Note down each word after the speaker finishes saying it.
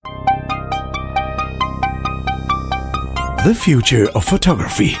The future of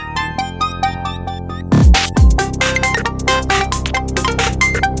photography.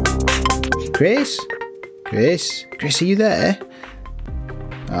 Chris? Chris, are you there?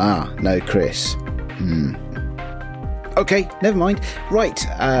 No, Chris. Okay, never mind. Right,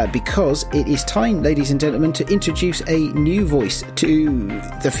 because it is time, ladies and gentlemen, to introduce a new voice to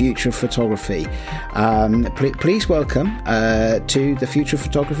the future of photography. Please welcome to the future of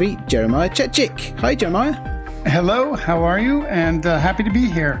photography, Jeremiah Chechik. Hi, Jeremiah. Hello, how are you? And happy to be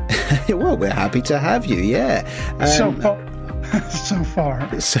here. Well, we're happy to have you, yeah. So far.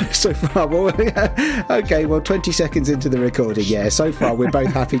 Well, okay, well, 20 seconds into the recording, yeah, so far we're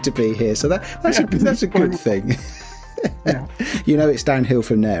both happy to be here. So that's a good thing. Yeah. You know it's downhill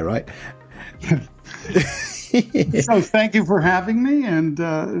from there, right? So thank you for having me,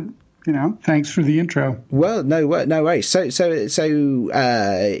 and thanks for the intro. Well, no worries. So you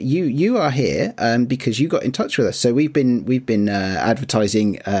are here because you got in touch with us. So we've been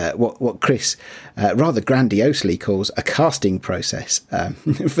advertising what Chris rather grandiosely calls a casting process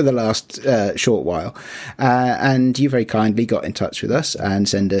for the last short while, and you very kindly got in touch with us and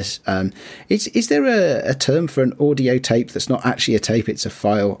sent us. Is there a term for an audio tape that's not actually a tape? It's a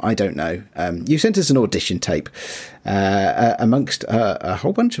file. I don't know. You sent us an audition tape. Amongst a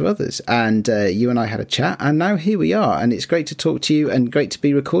whole bunch of others, and you and I had a chat, and now here we are, and it's great to talk to you and great to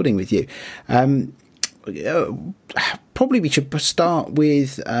be recording with you. Probably we should start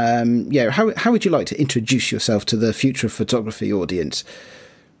with how would you like to introduce yourself to the future of photography audience?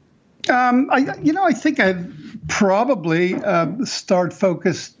 I think I'd probably start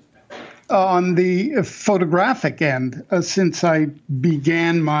focused on the photographic end since I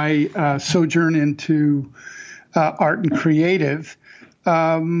began my sojourn into art and creative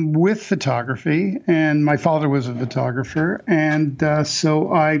with photography, and my father was a photographer, and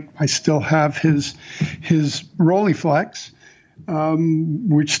so I still have his Rolleiflex,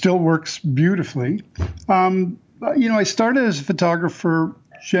 which still works beautifully. I started as a photographer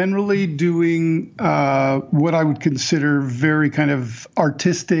generally doing what I would consider very kind of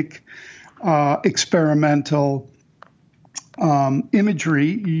artistic, experimental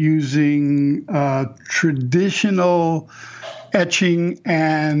imagery using traditional etching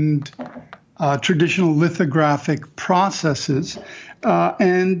and traditional lithographic processes,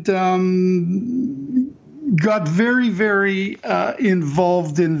 and got very, very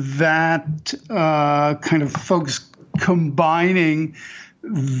involved in that kind of folks combining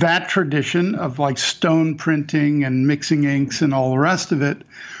that tradition of like stone printing and mixing inks and all the rest of it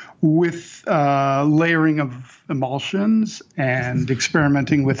with layering of emulsions and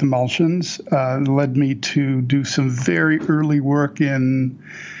experimenting with emulsions led me to do some very early work in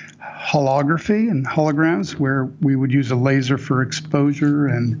holography and holograms, where we would use a laser for exposure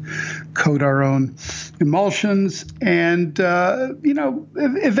and coat our own emulsions, and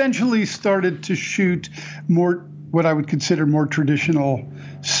eventually started to shoot more what I would consider more traditional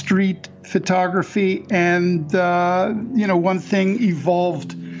street photography, and one thing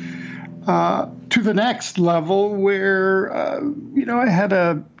evolved to the next level where, I had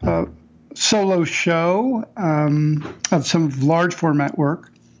a solo show of some large format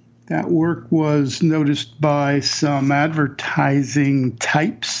work. That work was noticed by some advertising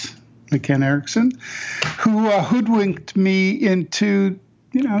types, like Ken Erickson, who hoodwinked me into,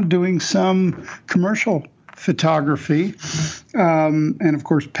 doing some commercial photography, and of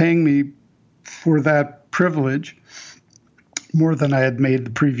course paying me for that privilege more than I had made the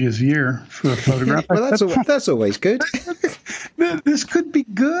previous year for a photograph. Well, that's always good. This could be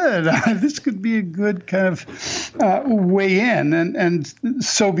good. This could be a good kind of way in, and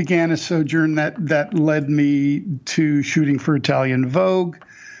so began a sojourn that led me to shooting for Italian Vogue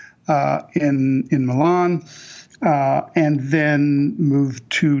in Milan, and then moved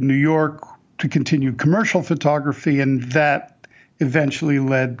to New York to continue commercial photography, and that eventually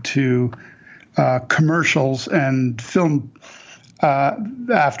led to commercials and film.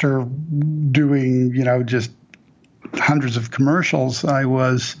 After doing, just hundreds of commercials, I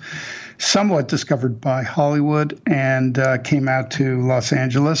was somewhat discovered by Hollywood and came out to Los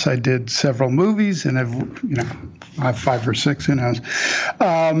Angeles. I did several movies, and I have 5 or 6, who knows.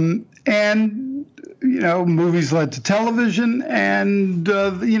 And movies led to television, and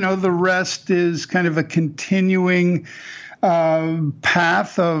the rest is kind of a continuing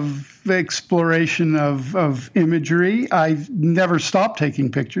path of exploration of imagery. I've never stopped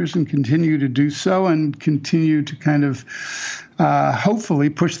taking pictures and continue to do so, and continue to kind of hopefully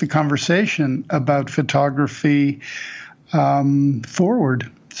push the conversation about photography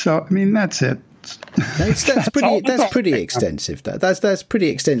forward. So, that's it. That's pretty extensive. That's pretty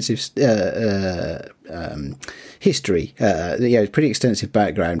extensive history. Pretty extensive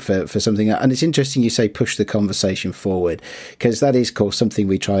background for something. And it's interesting you say push the conversation forward, because that is, of course, something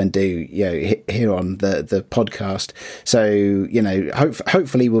we try and do here on the podcast. So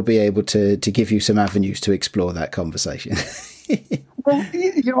hopefully we'll be able to give you some avenues to explore that conversation. Well,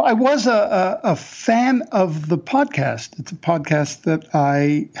 I was a fan of the podcast. It's a podcast that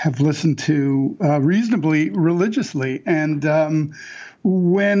I have listened to reasonably religiously. And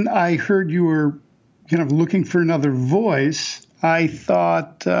when I heard you were looking for another voice, I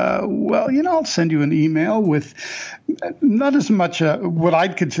thought, I'll send you an email with not as much what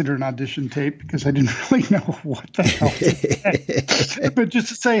I'd consider an audition tape, because I didn't really know what the hell to say. But just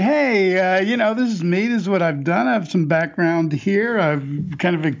to say, hey, this is me. This is what I've done. I have some background here. I've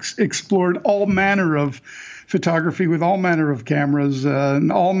kind of explored all manner of photography with all manner of cameras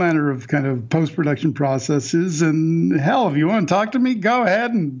and all manner of kind of post-production processes. And hell, if you want to talk to me, go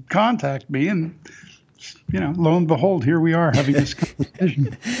ahead and contact me. And lo and behold, here we are having this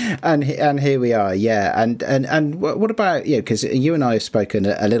conversation. and here we are, yeah. And what about because you and I have spoken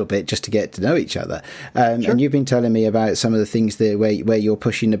a little bit just to get to know each other, sure. And you've been telling me about some of the things where you're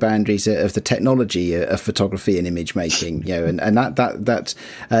pushing the boundaries of the technology of photography and image making, and that's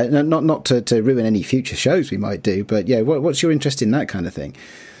not to ruin any future shows we might do, but what's your interest in that kind of thing?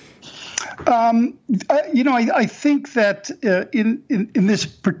 I think that in this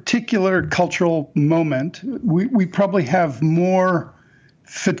particular cultural moment, we probably have more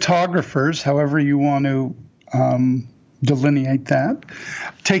photographers, however you want to delineate that,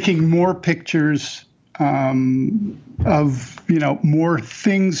 taking more pictures of more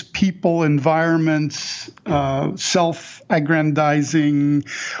things, people, environments, self-aggrandizing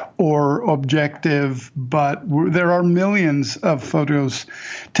or objective, but there are millions of photos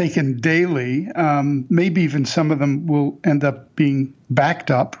taken daily. Maybe even some of them will end up being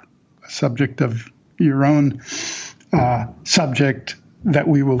backed up, subject of your own subject that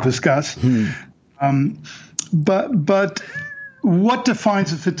we will discuss. But what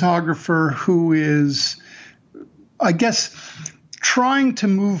defines a photographer who is, I guess, trying to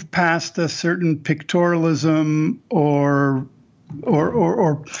move past a certain pictorialism or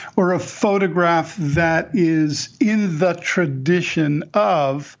a photograph that is in the tradition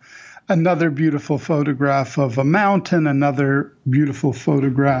of another beautiful photograph of a mountain, another beautiful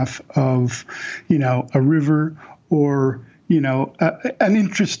photograph of, a river, or an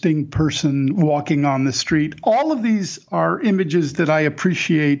interesting person walking on the street. All of these are images that I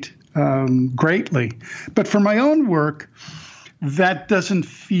appreciate greatly. But for my own work, that doesn't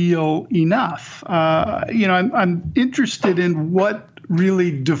feel enough. I'm interested in what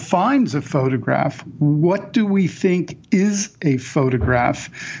really defines a photograph. What do we think is a photograph?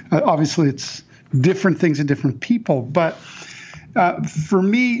 Obviously, it's different things to different people. But for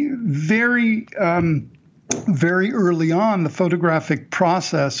me, very early on, the photographic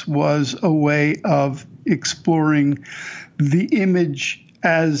process was a way of exploring the image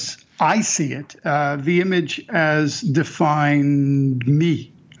as I see it, the image as defined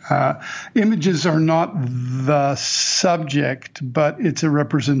me. Images are not the subject, but it's a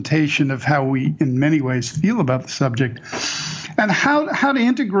representation of how we, in many ways, feel about the subject. And how to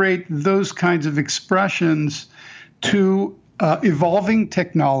integrate those kinds of expressions to evolving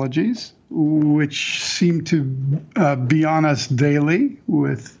technologies, which seem to be on us daily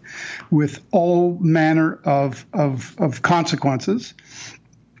with all manner of consequences,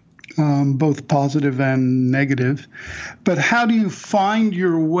 both positive and negative. But how do you find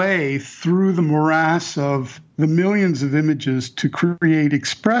your way through the morass of the millions of images to create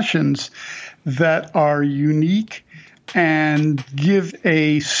expressions that are unique and give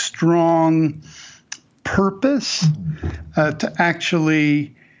a strong purpose to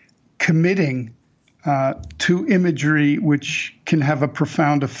actually committing to imagery which can have a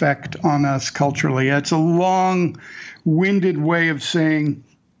profound effect on us culturally? It's a long-winded way of saying,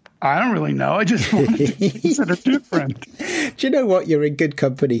 I don't really know. I just want to do things that are different. Do you know what? You're in good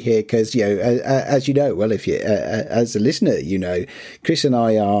company here because, as you know, well, if you, as a listener, Chris and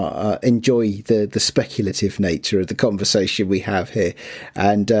I enjoy the speculative nature of the conversation we have here.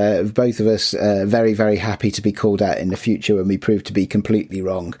 And both of us very, very happy to be called out in the future when we prove to be completely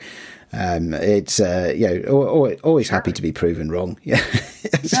wrong. It's always happy to be proven wrong. Yeah.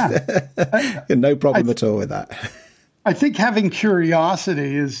 No problem at all with that. I think having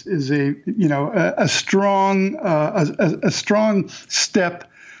curiosity is a strong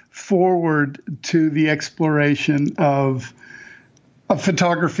step forward to the exploration of of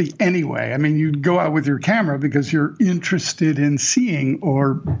photography anyway. I mean, you go out with your camera because you're interested in seeing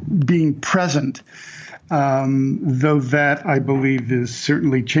or being present. Though that, I believe, is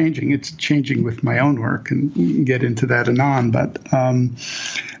certainly changing. It's changing with my own work, and we can get into that anon. But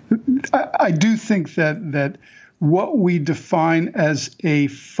I do think that what we define as a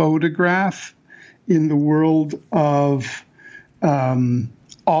photograph in the world of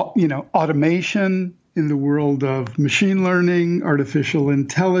automation, in the world of machine learning, artificial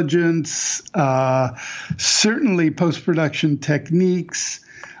intelligence, certainly post-production techniques.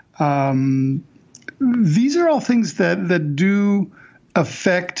 These are all things that do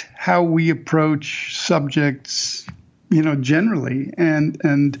affect how we approach subjects, generally.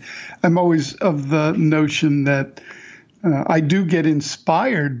 And I'm always of the notion that I do get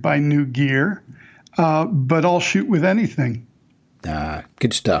inspired by new gear, but I'll shoot with anything.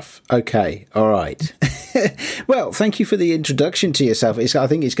 Good stuff. Okay. All right. Well, thank you for the introduction to yourself. I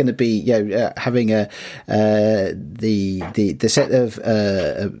think it's going to be having the set of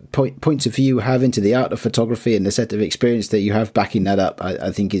points of view you have into the art of photography and the set of experience that you have backing that up. I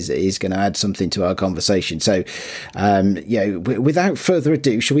think is going to add something to our conversation. So, without further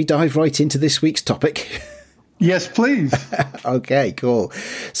ado, shall we dive right into this week's topic? Yes, please. Okay, cool.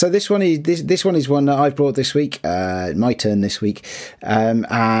 So this one is one that I've brought this week. My turn this week.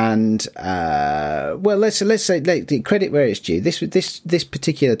 Let's say credit where it's due. This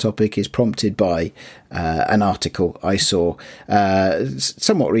particular topic is prompted by an article I saw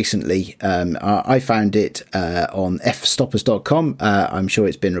somewhat recently. I found it on fstoppers.com. I'm sure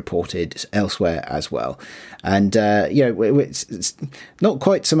it's been reported elsewhere as well. And it's not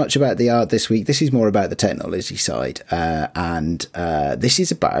quite so much about the art this week. This is more about the technology side, and this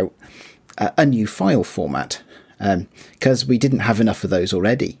is about a new file format, because we didn't have enough of those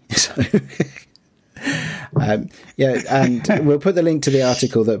already. So and we'll put the link to the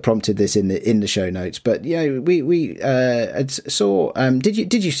article that prompted this in the show notes. But we saw.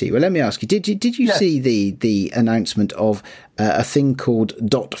 Did you see? Well, let me ask you. Did you Yes. see the announcement of a thing called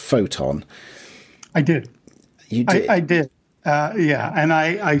Dot Photon? I did. You did. I did. And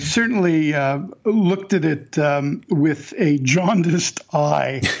I certainly looked at it with a jaundiced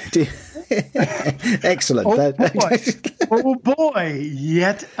eye. Excellent. Oh boy,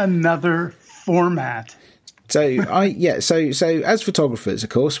 yet another format. So as photographers, of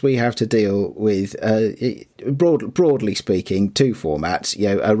course, we have to deal with broadly speaking, two formats,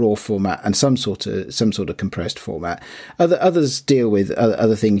 a raw format and some sort of compressed format. Others deal with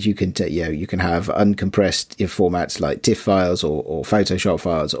other things. You can you can have uncompressed formats like TIFF files or Photoshop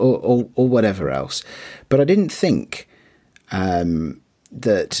files or whatever else. But I didn't think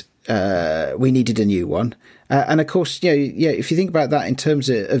that we needed a new one. And of course, if you think about that in terms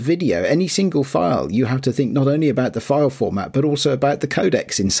of video, any single file, you have to think not only about the file format, but also about the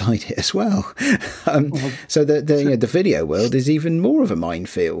codecs inside it as well. So the video world is even more of a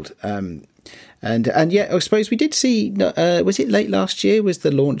minefield. And yet, I suppose we did see, was it late last year, was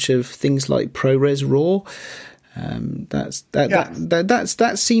the launch of things like ProRes RAW.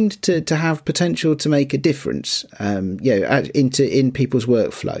 That seemed to have potential to make a difference, in people's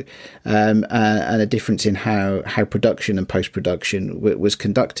workflow, and a difference in how production and post production was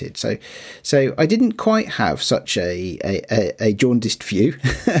conducted. So I didn't quite have such a jaundiced view,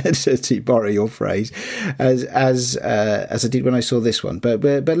 to borrow your phrase, as I did when I saw this one. But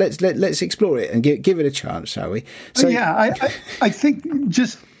let's explore it and give it a chance, shall we? So I think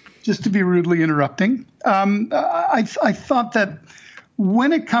just to be rudely interrupting, I thought that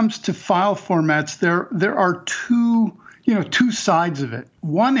when it comes to file formats, there are two sides of it.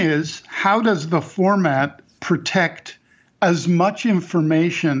 One is, how does the format protect as much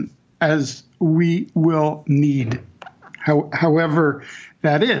information as we will need, however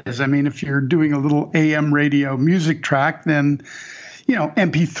that is. I mean, if you're doing a little AM radio music track, then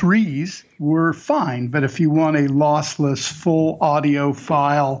MP3s were fine. But if you want a lossless full audio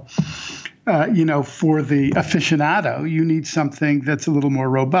file, for the aficionado, you need something that's a little more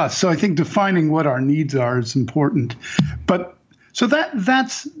robust. So I think defining what our needs are is important. But so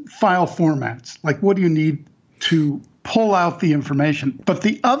that's file formats. Like, what do you need to pull out the information? But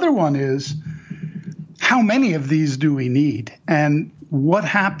the other one is, how many of these do we need? And what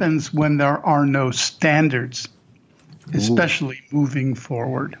happens when there are no standards? Especially moving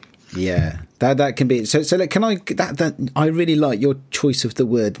forward. Yeah, that can be. So can I? I really like your choice of the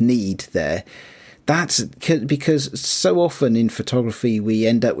word "need" there. That's because so often in photography we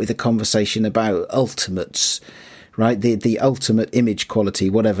end up with a conversation about ultimates, right? The ultimate image quality,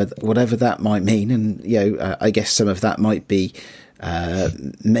 whatever that might mean, and I guess some of that might be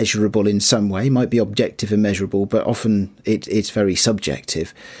measurable in some way, might be objective and measurable, but often it's very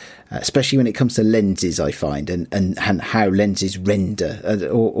subjective. Especially when it comes to lenses, I find, and how lenses render,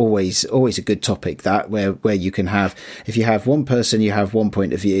 always a good topic. That where you can have, if you have one person, you have one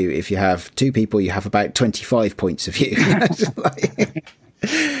point of view. If you have two people, you have about 25 points of view.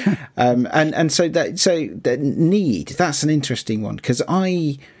 And so that need, that's an interesting one, because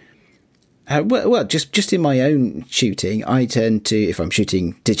just in my own shooting, I tend to, if I'm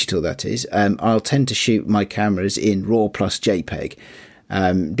shooting digital, that is, I'll tend to shoot my cameras in RAW plus JPEG.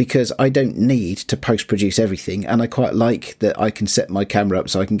 Because I don't need to post-produce everything, and I quite like that I can set my camera up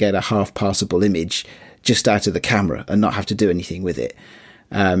so I can get a half-passable image just out of the camera and not have to do anything with it.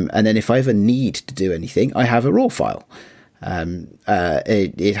 And then if I ever need to do anything, I have a RAW file.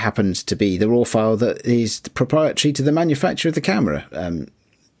 It happens to be the RAW file that is proprietary to the manufacturer of the camera.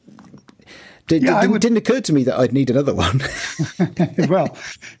 Didn't occur to me that I'd need another one. Well,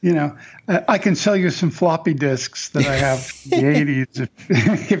 I can sell you some floppy disks that I have in the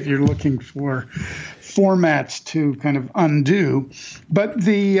 80s if you're looking for formats to kind of undo. But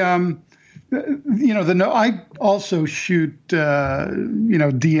I also shoot,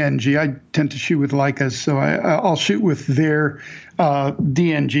 DNG. I tend to shoot with Leicas, so I'll shoot with their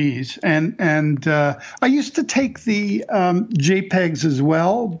DNGs. And I used to take the JPEGs as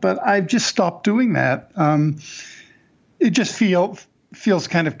well, but I've just stopped doing that. It just feels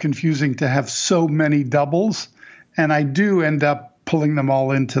kind of confusing to have so many doubles, and I do end up pulling them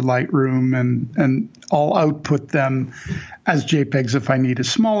all into Lightroom, and I'll output them as JPEGs if I need a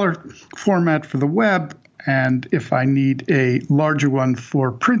smaller format for the web, and if I need a larger one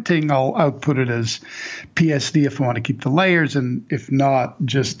for printing, I'll output it as PSD if I want to keep the layers, and if not,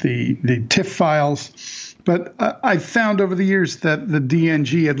 just the TIFF files. But I've found over the years that the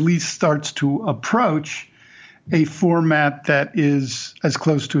DNG at least starts to approach a format that is as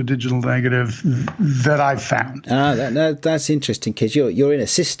close to a digital negative that I've found. That's interesting, because you're in a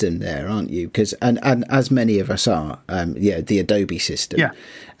system there, aren't you? Because and as many of us are, the Adobe system. Yeah.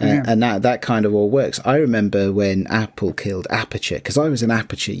 And that kind of all works. I remember when Apple killed Aperture, because I was an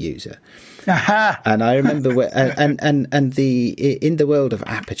Aperture user. And I remember in the world of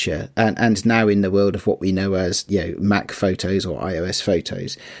Aperture, and now in the world of what we know as Mac Photos or iOS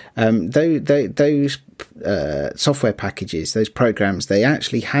Photos, those software packages, those programs, they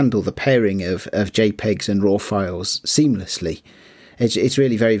actually handle the pairing of JPEGs and RAW files seamlessly. It's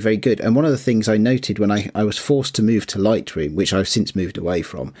really very, very good. And one of the things I noted when I was forced to move to Lightroom, which I've since moved away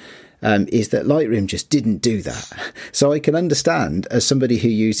from, is that Lightroom just didn't do that. So I can understand, as somebody who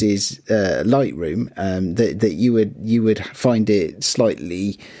uses Lightroom, that you would find it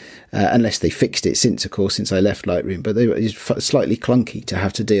slightly, unless they fixed it since I left Lightroom, but it's slightly clunky to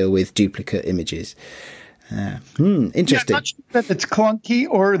have to deal with duplicate images. Interesting. Yeah, not sure that it's clunky,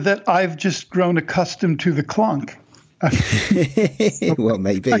 or that I've just grown accustomed to the clunk. Well,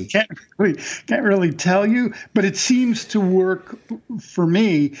 maybe. I can't really tell you, but it seems to work for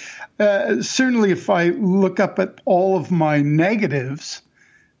me. Certainly, if I look up at all of my negatives,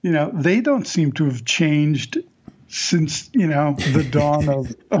 they don't seem to have changed since the dawn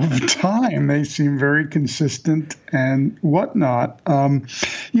of time. They seem very consistent and whatnot. The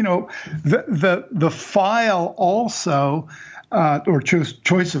file also, or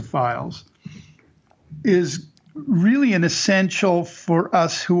choice of files, is really an essential for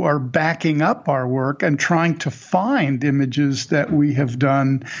us who are backing up our work and trying to find images that we have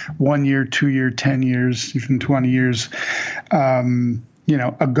done 1 year, 2 year, 10 years, even 20 years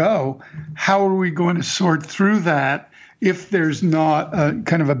ago. How are we going to sort through that if there's not a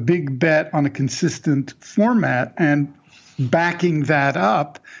kind of a big bet on a consistent format? And backing that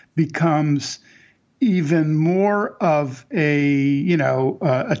up becomes even more of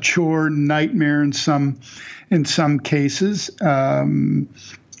a chore, nightmare in some cases.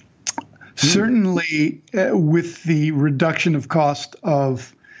 Certainly, with the reduction of cost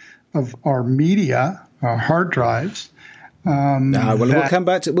of our media, our hard drives. We'll come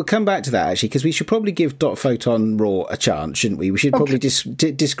back to that, actually, because we should probably give Dot Photon RAW a chance, shouldn't we? We should probably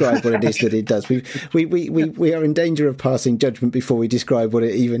describe what it is that it does. We are in danger of passing judgment before we describe what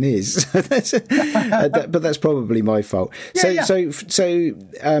it even is. But that's probably my fault.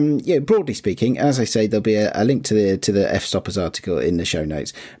 Broadly speaking, as I say, there'll be a link to the F-Stoppers article in the show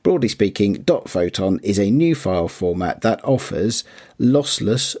notes. Broadly speaking, Dot Photon is a new file format that offers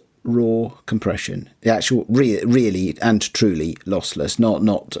lossless raw compression, the actual really and truly lossless, not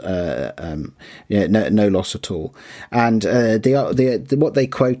no loss at all. And the what they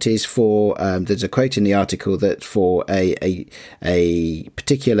quote is for there's a quote in the article that for a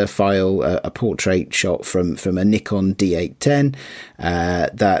particular file, a portrait shot from a Nikon D810,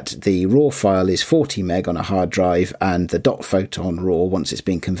 that the raw file is 40 meg on a hard drive, and the dot photon raw, once it's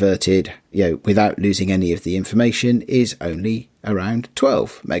been converted, without losing any of the information, is only around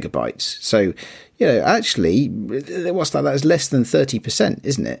 12 megabytes. So, actually, what's that? That's less than 30%,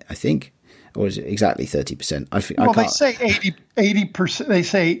 isn't it? I think, or is it exactly 30%? They say 80%. They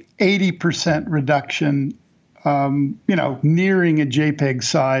say 80% reduction. Nearing a JPEG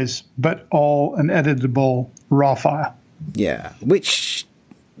size, but all an editable raw file. Yeah, which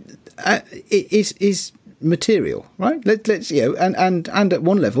is material, right? Let's and at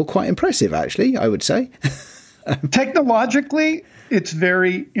one level, quite impressive, actually, I would say. Technologically, it's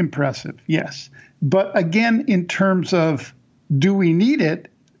very impressive, yes. But again, in terms of do we need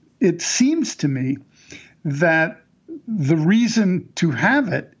it, it seems to me that the reason to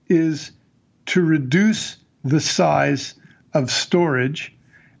have it is to reduce the size of storage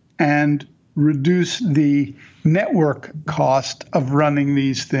and reduce the network cost of running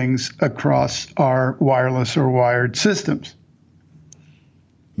these things across our wireless or wired systems.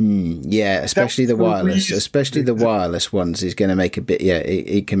 Yeah, especially the wireless ones is going to make a bit. Yeah,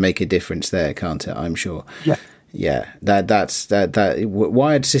 it can make a difference there, can't it? I'm sure. Yeah. That's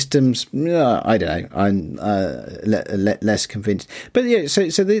wired systems. I don't know. I'm less convinced. But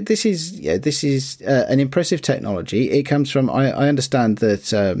so this is an impressive technology. It comes from. I understand that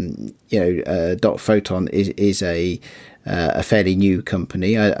dot photon is a fairly new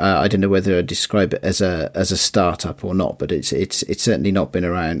company. I don't know whether I describe it as a startup or not, but it's certainly not been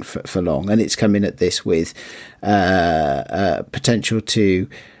around for long, and it's come in at this with potential to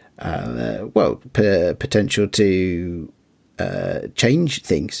change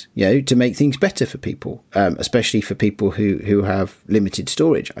things, to make things better for people, especially for people who have limited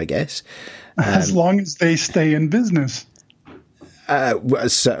storage, I guess. As long as they stay in business.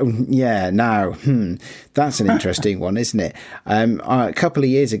 That's an interesting one, isn't it? A couple of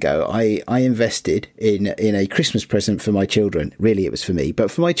years ago, I invested in a Christmas present for my children. Really, it was for me, but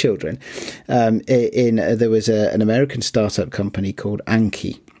for my children. There was an American startup company called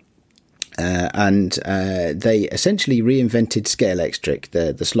Anki. And they essentially reinvented Scalextric,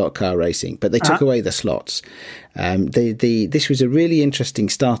 the slot car racing, but they took away the slots. This was a really interesting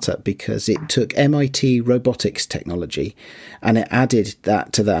startup because it took MIT robotics technology and it added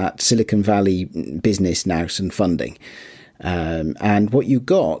that to that Silicon Valley business nous and funding. And what you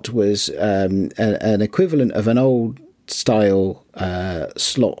got was an equivalent of an old style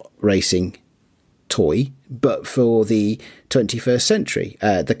slot racing toy, but for the 21st century.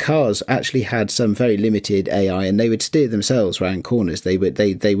 The cars actually had some very limited AI, and they would steer themselves around corners. They had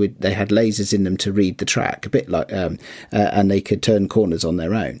lasers in them to read the track, a bit like, and they could turn corners on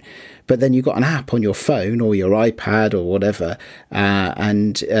their own. But then you got an app on your phone or your iPad or whatever,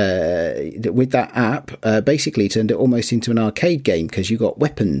 and with that app, basically turned it almost into an arcade game because you got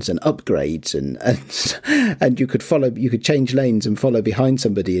weapons and upgrades, and you could change lanes and follow behind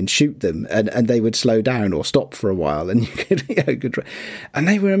somebody and shoot them, and they would slow down or stop for a while, and you could, and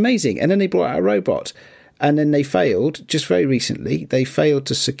they were amazing. And then they brought out a robot. And then they failed, just very recently, they failed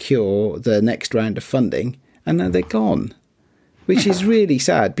to secure the next round of funding, and now they're gone. Which is really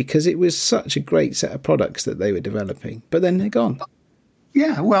sad because it was such a great set of products that they were developing, but then they're gone.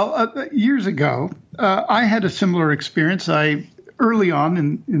 Yeah, well, years ago, I had a similar experience. Early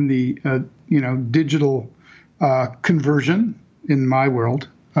on in the digital conversion in my world,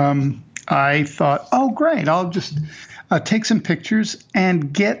 I thought, oh great, I'll just take some pictures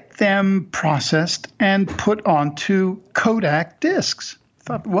and get them processed and put onto Kodak discs. I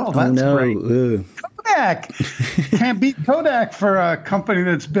thought, well, that's great. Kodak. Can't beat Kodak for a company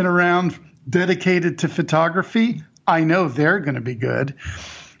that's been around dedicated to photography. I know they're going to be good.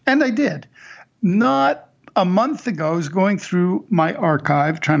 And I did. Not a month ago, I was going through my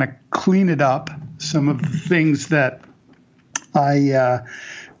archive, trying to clean it up, some of the things that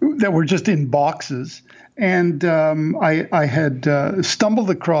that were just in boxes. And I had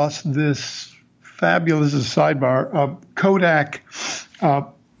stumbled across this fabulous sidebar, Kodak.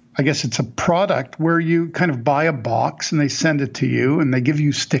 I guess it's a product where you kind of buy a box and they send it to you and they give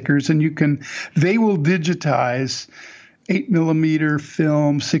you stickers, and they will digitize 8mm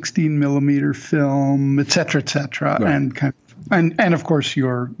film, 16mm film, et cetera, right. and of course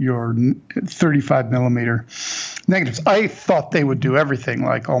your 35mm negatives. I thought they would do everything,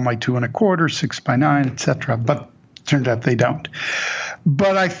 like all my 2 1/4, 6x9, et cetera, but turned out they don't.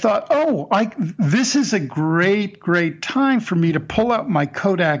 But I thought, this is a great time for me to pull out my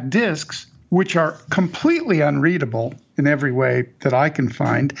Kodak discs, which are completely unreadable in every way that I can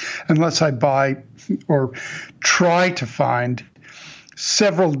find, unless I buy or try to find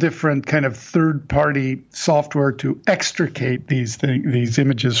several different kind of third-party software to extricate these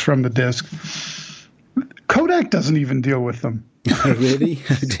images from the disc. Kodak doesn't even deal with them. Really?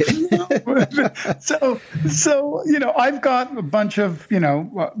 So I've got a bunch of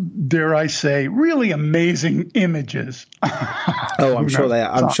dare I say, really amazing images. Oh, I'm sure they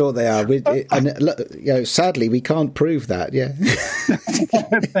are. I'm sure they are. Sadly, we can't prove that. Yeah.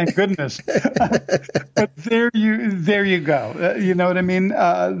 Thank goodness. But there you go. You know what I mean?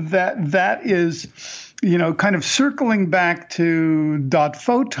 That is, kind of circling back to Dot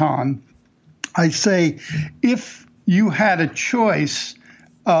Photon. I say, if you had a choice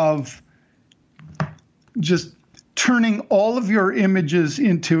of just turning all of your images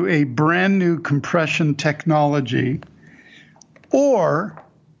into a brand new compression technology, or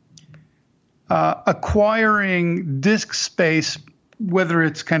acquiring disk space, whether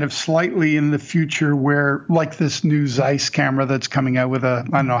it's kind of slightly in the future where, like this new Zeiss camera that's coming out with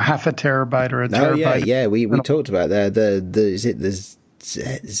half a terabyte or a terabyte. Oh, yeah. We talked about that. Is it the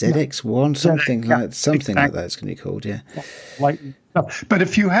ZX1, something like that it's going to be called, yeah. But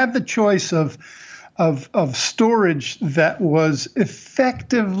if you had the choice of storage that was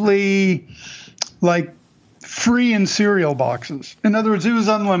effectively like free in cereal boxes, in other words, it was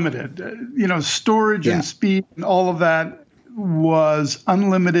unlimited. Storage and speed and all of that was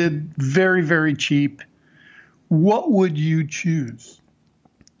unlimited, very, very cheap. What would you choose?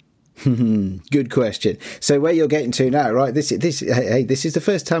 Good question. So where you're getting to now, right? This is the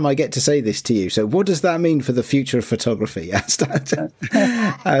first time I get to say this to you. So what does that mean for the future of photography? Our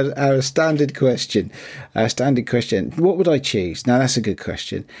standard question. What would I choose? Now that's a good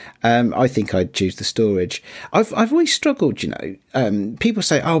question. I think I'd choose the storage. I've always struggled. People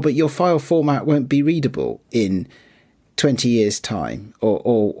say, "Oh, but your file format won't be readable in 20 years time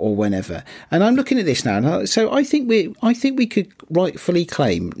or whenever," and I'm looking at this now, so I think we could rightfully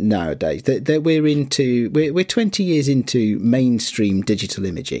claim nowadays that we're 20 years into mainstream digital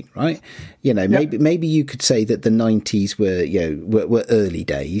imaging, right? Maybe you could say that the 90s were early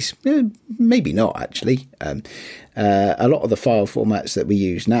days. Maybe not, actually. A lot of the file formats that we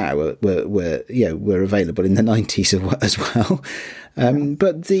use now were available in the 90s as well.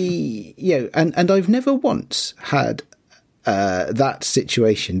 But and I've never once had that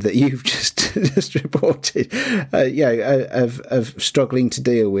situation that you've just reported, of struggling to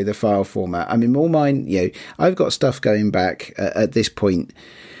deal with a file format. I mean, all mine, I've got stuff going back at this point,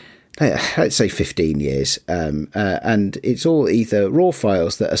 let's say 15 years, and it's all either raw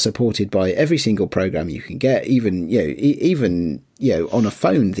files that are supported by every single program you can get. Even on a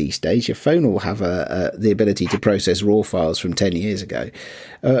phone these days, your phone will have the ability to process raw files from 10 years ago,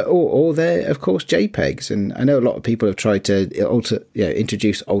 or they're of course JPEGs. And I know a lot of people have tried to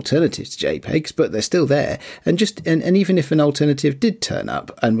introduce alternatives to JPEGs, but they're still there. And even if an alternative did turn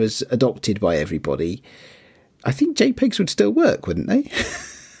up and was adopted by everybody, I think JPEGs would still work, wouldn't they?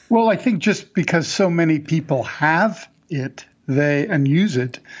 Well, I think just because so many people have it, and use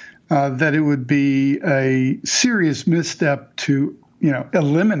it, that it would be a serious misstep to,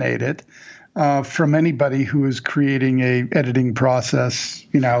 eliminate it from anybody who is creating a editing process,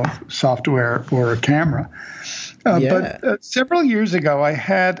 software or a camera. But several years ago, I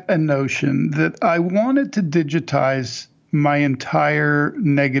had a notion that I wanted to digitize my entire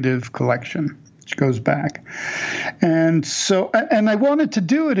negative collection, which goes back. And I wanted to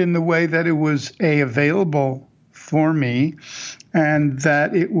do it in the way that it was available for me, and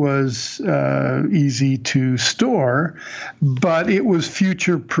that it was easy to store, but it was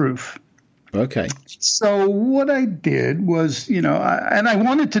future proof. Okay. So what I did was, and I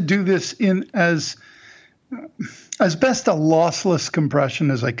wanted to do this in as best a lossless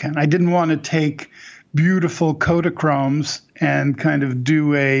compression as I can. I didn't want to take beautiful Kodachromes and kind of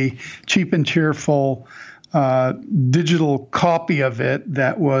do a cheap and cheerful digital copy of it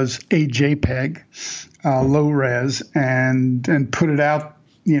that was a JPEG, low res, and put it out,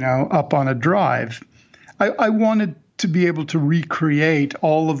 up on a drive. I wanted to be able to recreate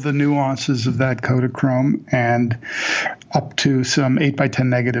all of the nuances of that Kodachrome and up to some 8x10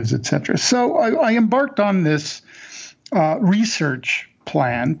 negatives, etc. So I embarked on this research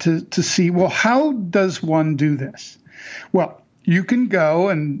plan to see, well, how does one do this? Well, you can go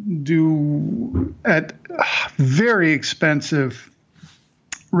and do at very expensive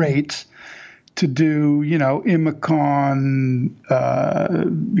rates to do, Imicon,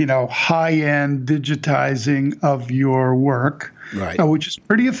 high-end digitizing of your work, right? Which is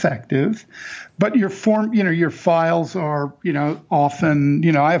pretty effective. But your files are,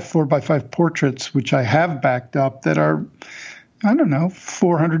 often, I have 4x5 portraits, which I have backed up that are,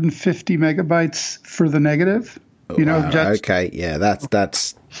 450 megabytes for the negative. Wow. Okay, yeah, that's a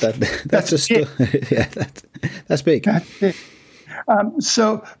yeah, that's big. That's big.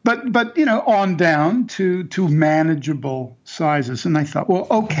 But on down to manageable sizes. And I thought, well,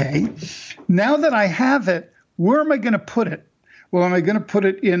 okay, now that I have it, where am I going to put it? Well, am I going to put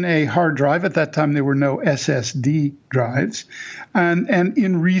it in a hard drive? At that time, there were no SSD drives. And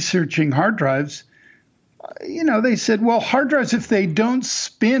in researching hard drives, they said, well, hard drives, if they don't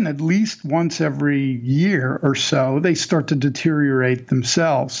spin at least once every year or so, they start to deteriorate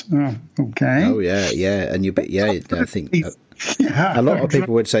themselves. Oh, okay. Oh, yeah. And I think a lot of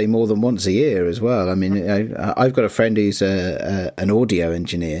people would say more than once a year as well. I mean, I've got a friend who's an audio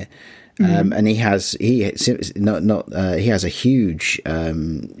engineer. And he has a huge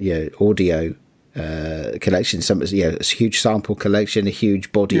audio collection, a huge sample collection, a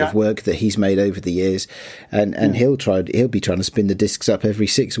huge body of work that he's made over the years, and he'll be trying to spin the discs up every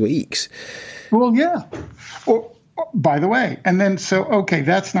 6 weeks. Well, yeah. Or, by the way, and then okay,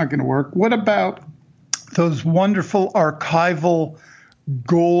 that's not going to work. What about those wonderful archival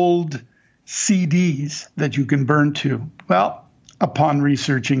gold CDs that you can burn to? Well, upon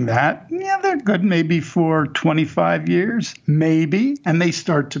researching that, they're good maybe for 25 years, maybe, and they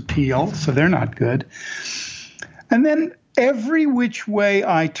start to peel, so they're not good. And then every which way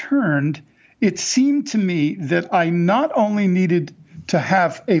I turned, it seemed to me that I not only needed to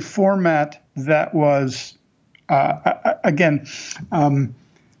have a format that was,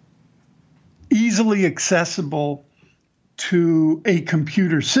 easily accessible to a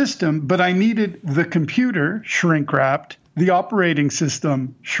computer system, but I needed the computer shrink-wrapped, the operating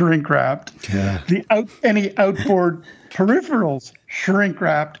system shrink-wrapped, any outboard peripherals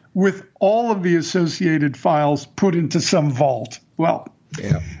shrink-wrapped, with all of the associated files put into some vault. Well,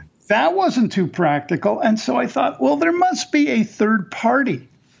 that wasn't too practical, and so I thought, well, there must be a third party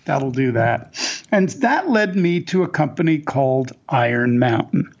that'll do that. And that led me to a company called Iron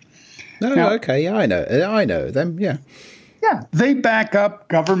Mountain. Oh, now, okay, I know them, yeah. Yeah, they back up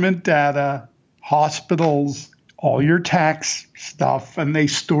government data, hospitals, all your tax stuff, and they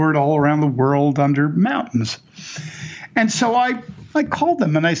store it all around the world under mountains. And so I called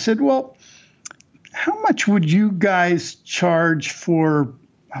them and I said, well, how much would you guys charge for,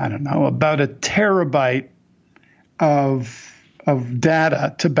 I don't know, about a terabyte of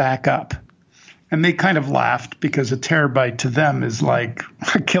data to back up? And they kind of laughed because a terabyte to them is like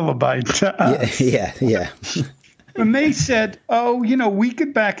a kilobyte to us. Yeah. And they said, oh, we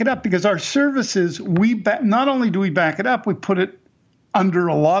could back it up because our services, not only do we back it up, we put it under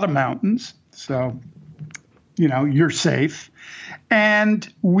a lot of mountains. So, you're safe.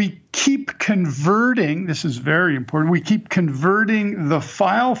 And we keep converting, this is very important, we keep converting the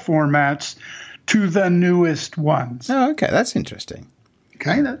file formats to the newest ones. Oh, okay. That's interesting.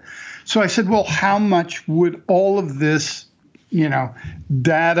 Okay. So I said, well, how much would all of this,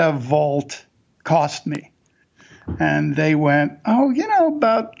 data vault cost me? And they went, oh,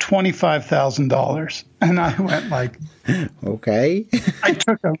 about $25,000. And I went like, okay. I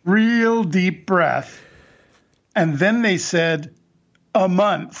took a real deep breath. And then they said, a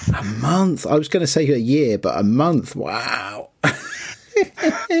month. A month? I was going to say a year, but a month. Wow.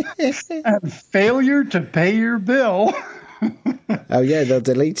 And failure to pay your bill. Oh, yeah, they'll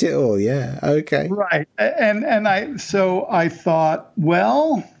delete it all. Yeah. Okay. Right. And I thought,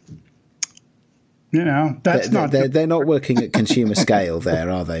 well, they're not working at consumer scale there,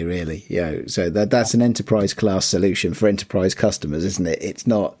 are they, really? So that's an enterprise class solution for enterprise customers, isn't it? It's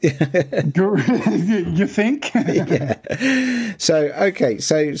not. You think? Yeah. So okay.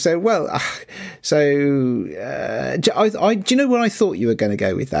 Do you know where I thought you were going to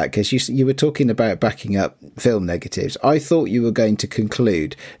go with that? Because you were talking about backing up film negatives. I thought you were going to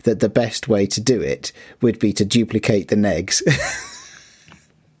conclude that the best way to do it would be to duplicate the negs.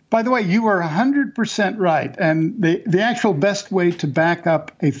 By the way, you are 100% right. And the actual best way to back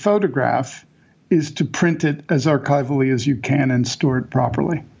up a photograph is to print it as archivally as you can and store it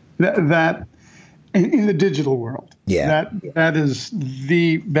properly. That in the digital world. Yeah. That is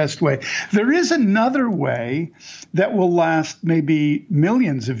the best way. There is another way that will last maybe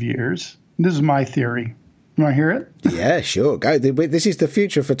millions of years. This is my theory. You want to hear it? Yeah, sure. Go. This is the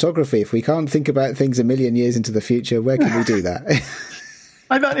future of photography. If we can't think about things a million years into the future, where can we do that?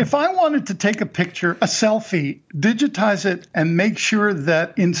 I thought if I wanted to take a picture, a selfie, digitize it, and make sure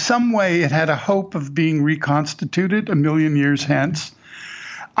that in some way it had a hope of being reconstituted a million years hence,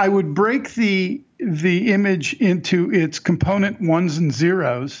 I would break the image into its component ones and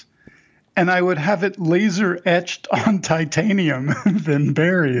zeros, and I would have it laser etched on titanium, then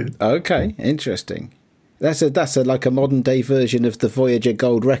bury it. Okay, interesting. That's like a modern day version of the Voyager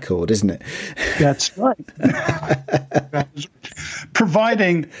gold record, isn't it? That's right.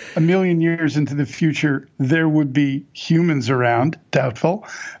 Providing a million years into the future, there would be humans around, doubtful,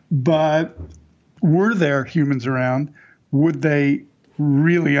 but were there humans around, would they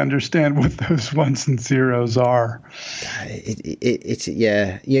really understand what those ones and zeros are? It's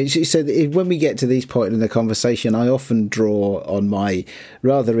yeah. So when we get to these points in the conversation, I often draw on my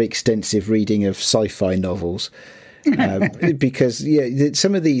rather extensive reading of sci-fi novels. Because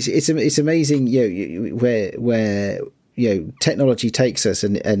some of these, it's amazing, where technology takes us,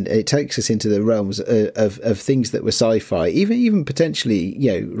 and it takes us into the realms of things that were sci-fi, even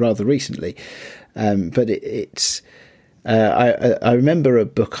potentially rather recently, but it's. I remember a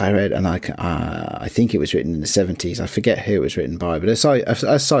book I read, and I think it was written in the 70s. I forget who it was written by, but a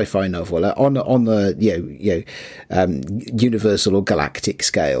sci-fi novel on the universal or galactic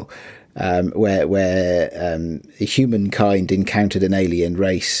scale, where humankind encountered an alien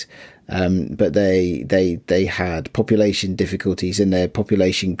race. But they had population difficulties, and their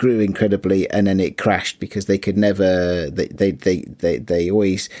population grew incredibly, and then it crashed because they could never. They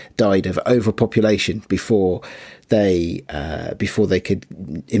always died of overpopulation before they could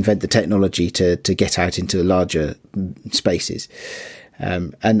invent the technology to get out into larger spaces.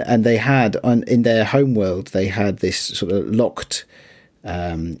 And they had in their home world, they had this sort of locked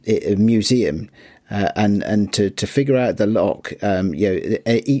museum. And to figure out the lock,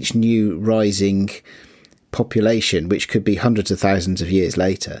 each new rising population, which could be hundreds of thousands of years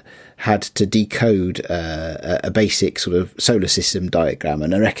later, had to decode a basic sort of solar system diagram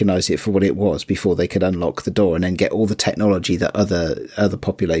and recognize it for what it was before they could unlock the door and then get all the technology that other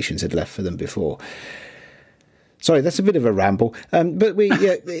populations had left for them before. Sorry, that's a bit of a ramble, I don't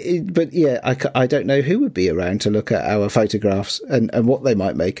know who would be around to look at our photographs and what they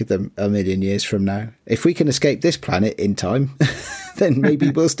might make of them a million years from now. If we can escape this planet in time, then maybe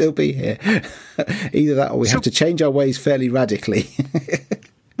we'll still be here. Either that, or we have to change our ways fairly radically.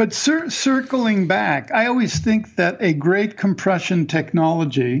 But circling back, I always think that a great compression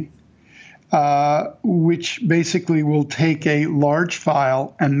technology, which basically will take a large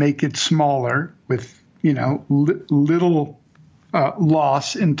file and make it smaller with little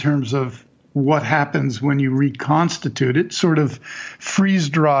loss in terms of what happens when you reconstitute it, sort of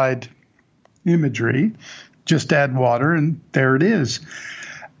freeze-dried imagery, just add water and there it is,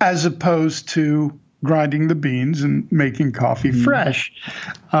 as opposed to grinding the beans and making coffee fresh.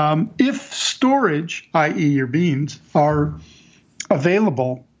 If storage, i.e. your beans, are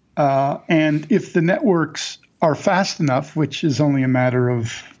available, and if the networks are fast enough, which is only a matter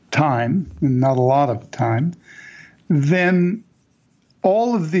of time, and not a lot of time, then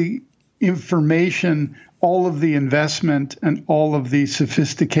all of the information, all of the investment, and all of the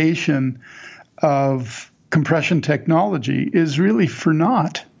sophistication of compression technology is really for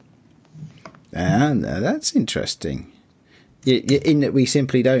naught. And that's interesting. In that we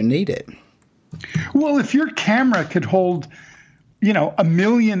simply don't need it. Well, if your camera could hold, 1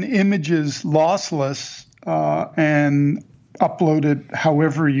 million images lossless and upload it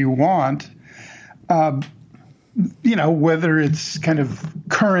however you want, whether it's kind of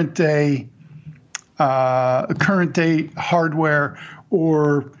current day hardware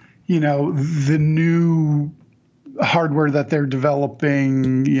or, the new hardware that they're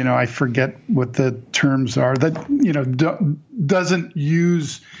developing, I forget what the terms are, that, doesn't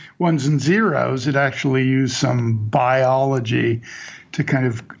use ones and zeros. It actually uses some biology to kind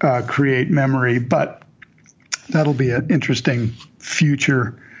of create memory, but that'll be an interesting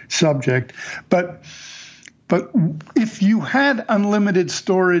future subject. But if you had unlimited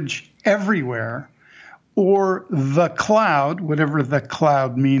storage everywhere, or the cloud, whatever the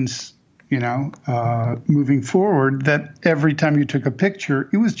cloud means, moving forward, that every time you took a picture,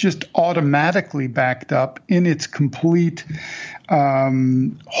 it was just automatically backed up in its complete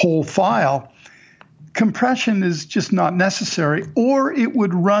whole file, compression is just not necessary, or it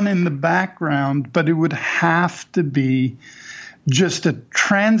would run in the background, but it would have to be just a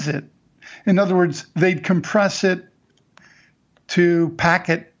transit. In other words, they'd compress it to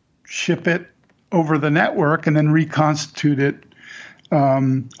packet, ship it over the network, and then reconstitute it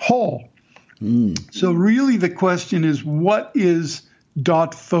whole. So really the question is, what is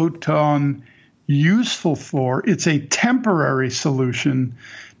dot photon useful for. It's a temporary solution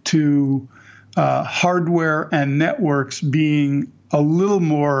to hardware and networks being a little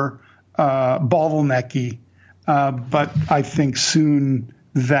more bottlenecky. But I think soon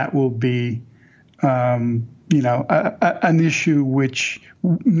that will be, an issue which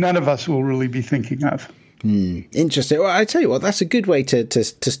none of us will really be thinking of. Interesting. Well, I tell you what, that's a good way to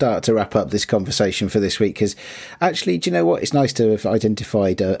start to wrap up this conversation for this week, because actually, do you know what? It's nice to have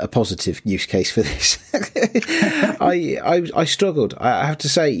identified a positive use case for this. I struggled. I have to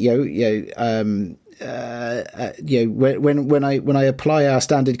say, when I apply our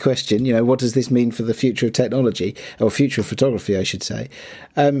standard question, what does this mean for the future of technology, or future of photography, I should say?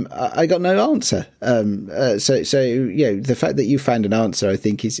 I got no answer. So the fact that you found an answer, I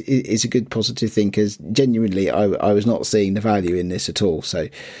think, is a good positive thing, because genuinely, I was not seeing the value in this at all. So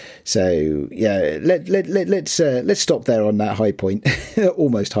yeah, let's stop there on that high point,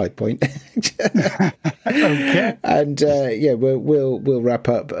 almost high point. Okay. And we'll wrap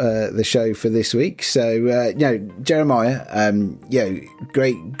up the show for this week. So Jeremiah,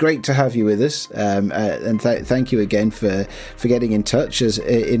 great to have you with us, and thank you again for getting in touch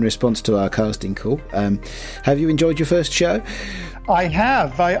in response to our casting call. Have you enjoyed your first show? I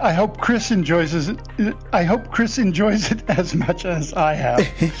have. I hope Chris enjoys it. I hope Chris enjoys it as much as I have.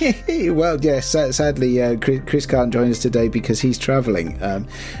 Well, yes. Sadly, Chris can't join us today because he's travelling,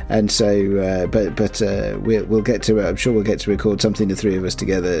 and so. But we'll get to. I'm sure we'll get to record something, the three of us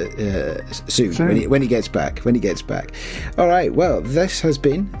together soon. When he gets back. All right. Well, this has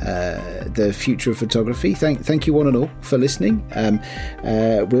been the future of photography. Thank you one and all for listening.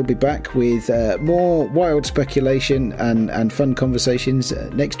 We'll be back with more wild speculation and fun conversations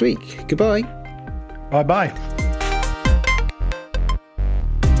next week. Goodbye. Bye-bye.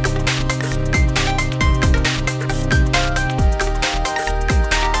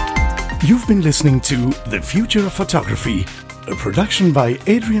 You've been listening to The Future of Photography, a production by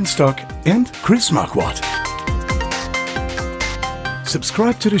Adrian Stock and Chris Marquardt.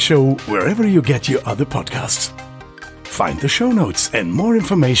 Subscribe to the show wherever you get your other podcasts. Find the show notes and more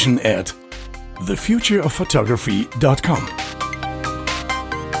information at thefutureofphotography.com.